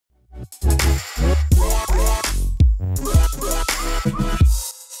Hi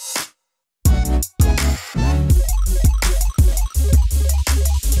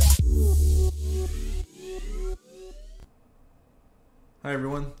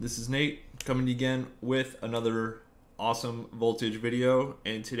everyone, this is Nate coming again with another awesome voltage video,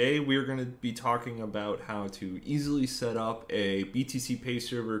 and today we're going to be talking about how to easily set up a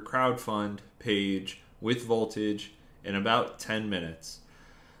BTCPayServer crowdfund page with voltage in about 10 minutes.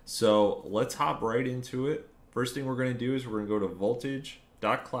 So let's hop right into it. First thing we're going to do is we're going to go to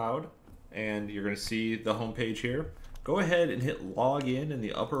voltage.cloud, and you're going to see the home page here. Go ahead and hit login in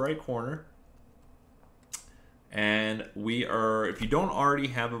the upper right corner. And we are, if you don't already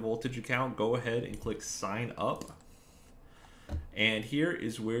have a voltage account, go ahead and click sign up. And here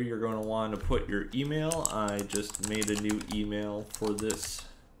is where you're going to want to put your email. I just made a new email for this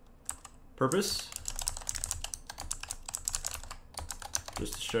purpose,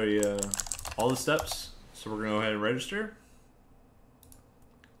 just to show you all the steps. So we're going to go ahead and register.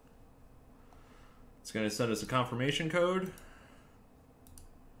 It's going to send us a confirmation code.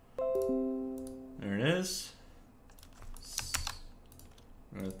 There it is.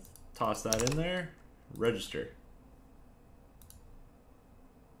 I'm going to toss that in there, register.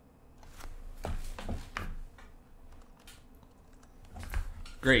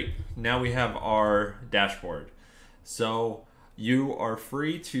 Great, now we have our dashboard. So you are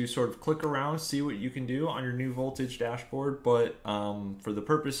free to sort of click around, see what you can do on your new voltage dashboard, but for the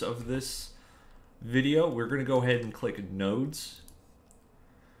purpose of this video, we're going to go ahead and click nodes.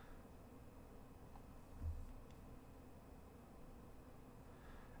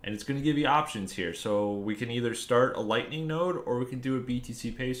 And it's going to give you options here. So we can either start a Lightning node or we can do a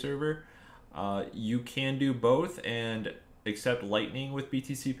BTCPay server. You can do both and accept Lightning with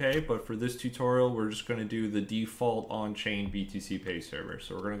BTCPay, but for this tutorial, we're just going to do the default on-chain BTCPay server.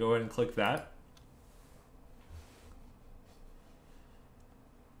 So we're going to go ahead and click that.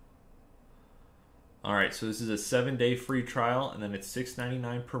 All right, so this is a 7-day free trial, and then it's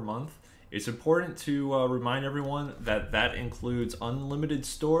 $6.99 per month. It's important to remind everyone that that includes unlimited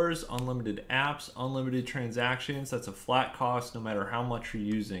stores, unlimited apps, unlimited transactions. That's a flat cost no matter how much you're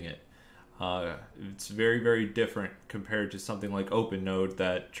using it. It's very, very different compared to something like OpenNode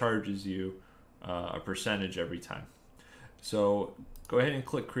that charges you a percentage every time. So go ahead and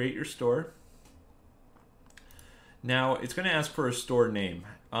click Create Your Store. Now it's going to ask for a store name.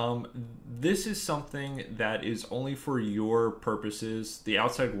 This is something that is only for your purposes. The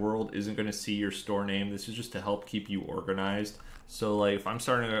outside world isn't going to see your store name. This is just to help keep you organized. So like if I'm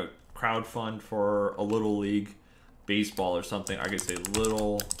starting a crowdfund for a Little League baseball or something, I could say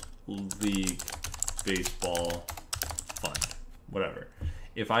Little League Baseball Fund, whatever.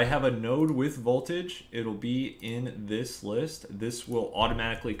 If I have a node with voltage, it'll be in this list. This will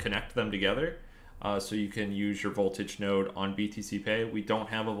automatically connect them together. So you can use your voltage node on BTCPay. We don't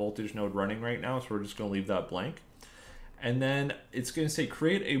have a voltage node running right now, so we're just going to leave that blank. And then it's going to say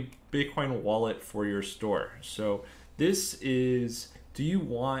create a Bitcoin wallet for your store. So this is, do you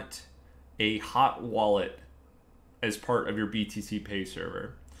want a hot wallet as part of your BTCPay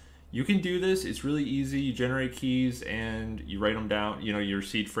server? You can do this. It's really easy. You generate keys and you write them down, you know, your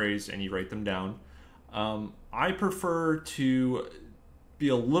seed phrase, and you write them down. I prefer to be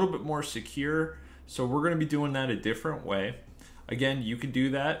a little bit more secure. So we're going to be doing that a different way. Again, you can do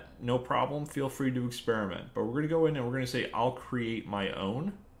that, no problem. Feel free to experiment. But we're going to go in and we're going to say, I'll create my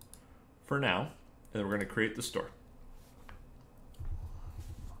own for now. And then we're going to create the store.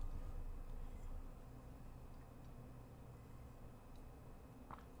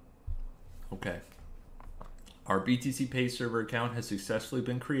 Okay. Our BTCPay server account has successfully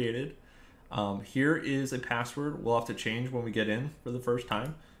been created. Here is a password we'll have to change when we get in for the first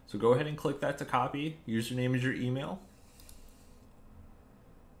time. So go ahead and click that to copy. Username is your email.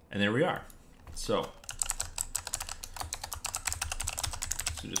 And there we are. So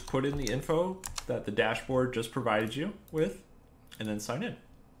just put in the info that the dashboard just provided you with, and then sign in.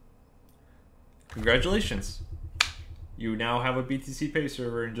 Congratulations. You now have a BTCPay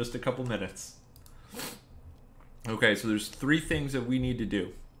server in just a couple minutes. Okay, so there's 3 things that we need to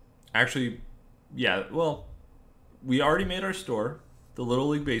do. Actually, yeah, well, we already made our store, the Little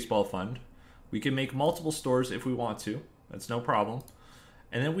League Baseball Fund. We can make multiple stores if we want to. That's no problem.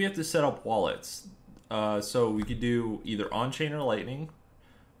 And then we have to set up wallets. So we could do either on-chain or Lightning.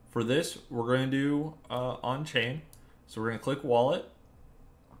 For this, we're going to do on-chain. So we're going to click Wallet.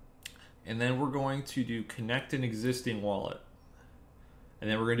 And then we're going to do Connect an existing wallet. And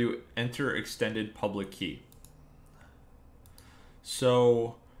then we're going to do Enter extended public key.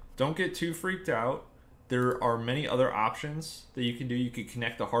 So don't get too freaked out. there are many other options that you can do. You could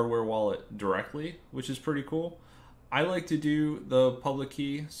connect the hardware wallet directly, which is pretty cool. I like to do the public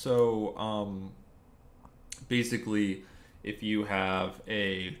key. So basically, if you have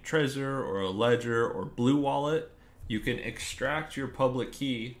a Trezor or a Ledger or Blue Wallet, you can extract your public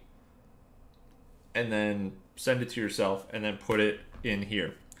key and then send it to yourself and then put it in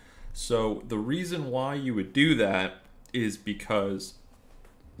here. So the reason why you would do that is because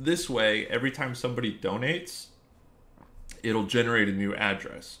this way, every time somebody donates, it'll generate a new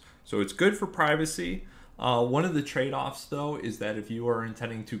address. So it's good for privacy. One of the trade-offs, though, is that if you are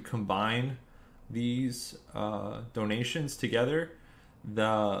intending to combine these donations together,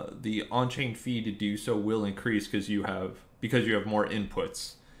 the on-chain fee to do so will increase because you have more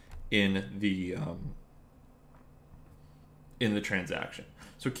inputs in the transaction.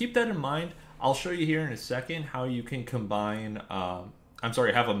 So keep that in mind. I'll show you here in a second how you can combine.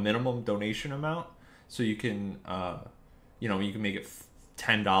 Have a minimum donation amount, so you can you can make it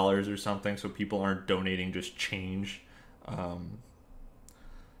 $10 or something, so people aren't donating just change.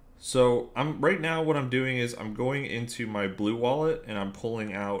 So right now what I'm doing is I'm going into my Blue Wallet and I'm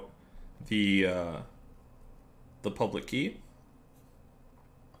pulling out the public key.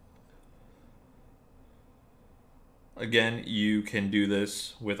 Again, you can do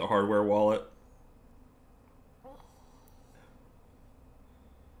this with a hardware wallet.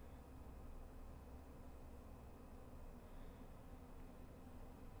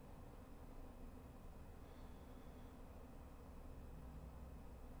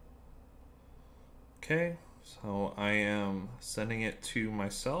 Okay, so I am sending it to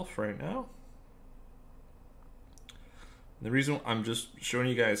myself right now. The reason I'm just showing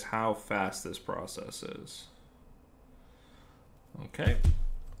you guys how fast this process is. Okay,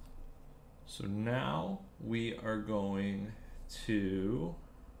 so now we are going to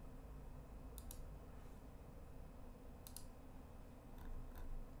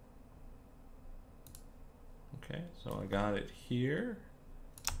so I got it here.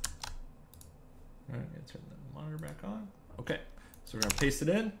 All right, I'm gonna turn the monitor back on. Okay, so we're gonna paste it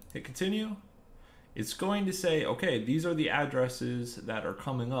in, hit continue. It's going to say, okay, these are the addresses that are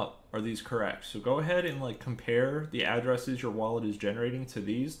coming up. Are these correct? So go ahead and compare the addresses your wallet is generating to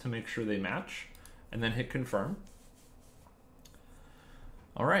these to make sure they match, and then hit confirm.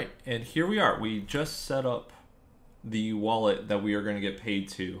 All right, and here we are. We just set up the wallet that we are going to get paid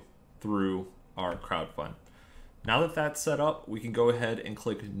to through our crowdfund. Now that that's set up, we can go ahead and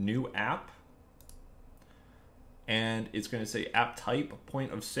click New App. And it's going to say app type,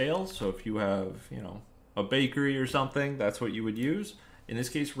 point of sale. So if you have, a bakery or something, that's what you would use. In this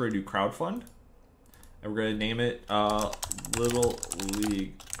case, we're going to do crowdfund. And we're going to name it Little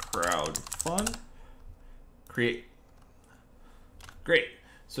League Crowdfund. Create. Great.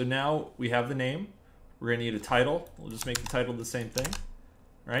 So now we have the name. We're going to need a title. We'll just make the title the same thing,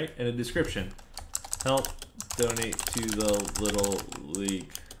 right? And a description. Help donate to the Little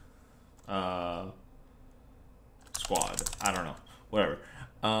League squad. I don't know. Whatever.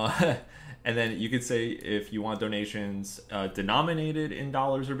 And then you could say if you want donations denominated in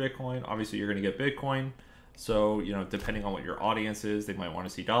dollars or Bitcoin. Obviously, you're going to get Bitcoin. So, depending on what your audience is, they might want to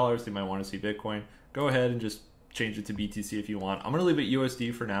see dollars. They might want to see Bitcoin. Go ahead and just change it to BTC if you want. I'm going to leave it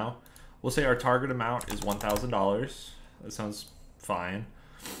USD for now. We'll say our target amount is $1,000. That sounds fine.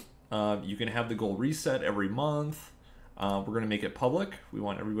 You can have the goal reset every month. We're going to make it public. We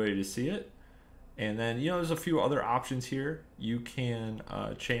want everybody to see it. And then, there's a few other options here you can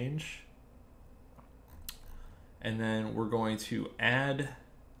change. And then we're going to add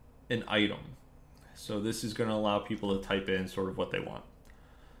an item. So this is going to allow people to type in sort of what they want.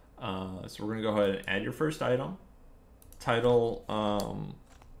 So we're going to go ahead and add your first item. Title,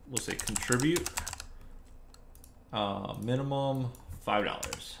 we'll say contribute. Minimum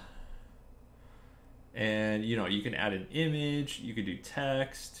 $5. And you can add an image, you could do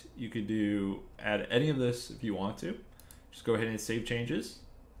text, you could add any of this if you want to. Just go ahead and save changes.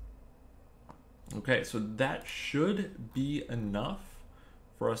 Okay, so that should be enough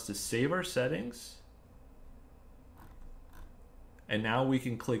for us to save our settings. And now we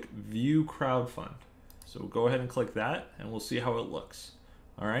can click View Crowdfund. So go ahead and click that and we'll see how it looks.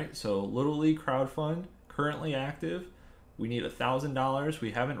 All right, so Little League Crowdfund, currently active. We need $1,000.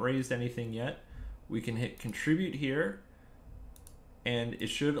 We haven't raised anything yet. We can hit contribute here and it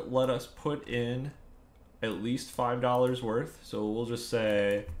should let us put in at least $5 worth. So we'll just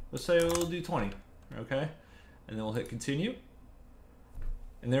say, let's say we'll do 20, okay? And then we'll hit continue.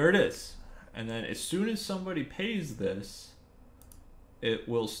 And there it is. And then as soon as somebody pays this, it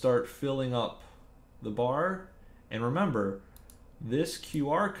will start filling up the bar. And remember, this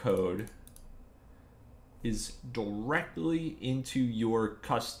QR code is directly into your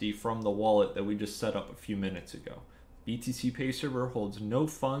custody from the wallet that we just set up a few minutes ago. BTCPay Server holds no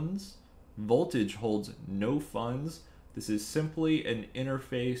funds. Voltage holds no funds. This is simply an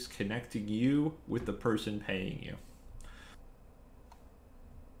interface connecting you with the person paying you.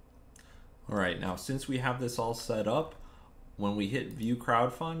 All right, now since we have this all set up, when we hit View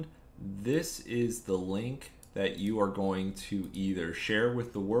Crowdfund, this is the link that you are going to either share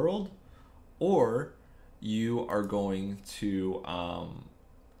with the world, or you are going to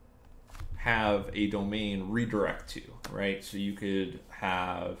have a domain redirect to, right? So you could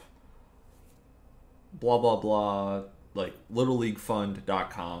have blah, blah, blah, like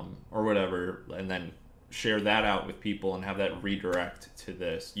littleleaguefund.com or whatever, and then share that out with people and have that redirect to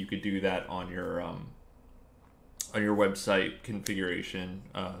this. You could do that on your website configuration,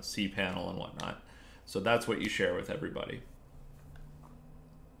 cPanel and whatnot. So that's what you share with everybody.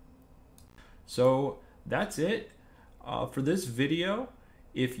 So that's it for this video.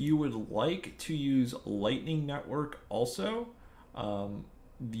 If you would like to use Lightning Network also,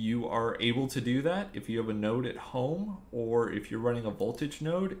 you are able to do that if you have a node at home, or if you're running a voltage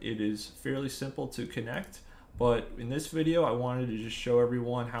node, it is fairly simple to connect. But in this video, I wanted to just show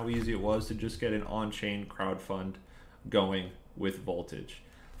everyone how easy it was to just get an on-chain crowdfund going with voltage.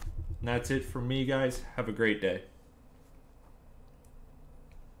 And that's it for me, guys. Have a great day.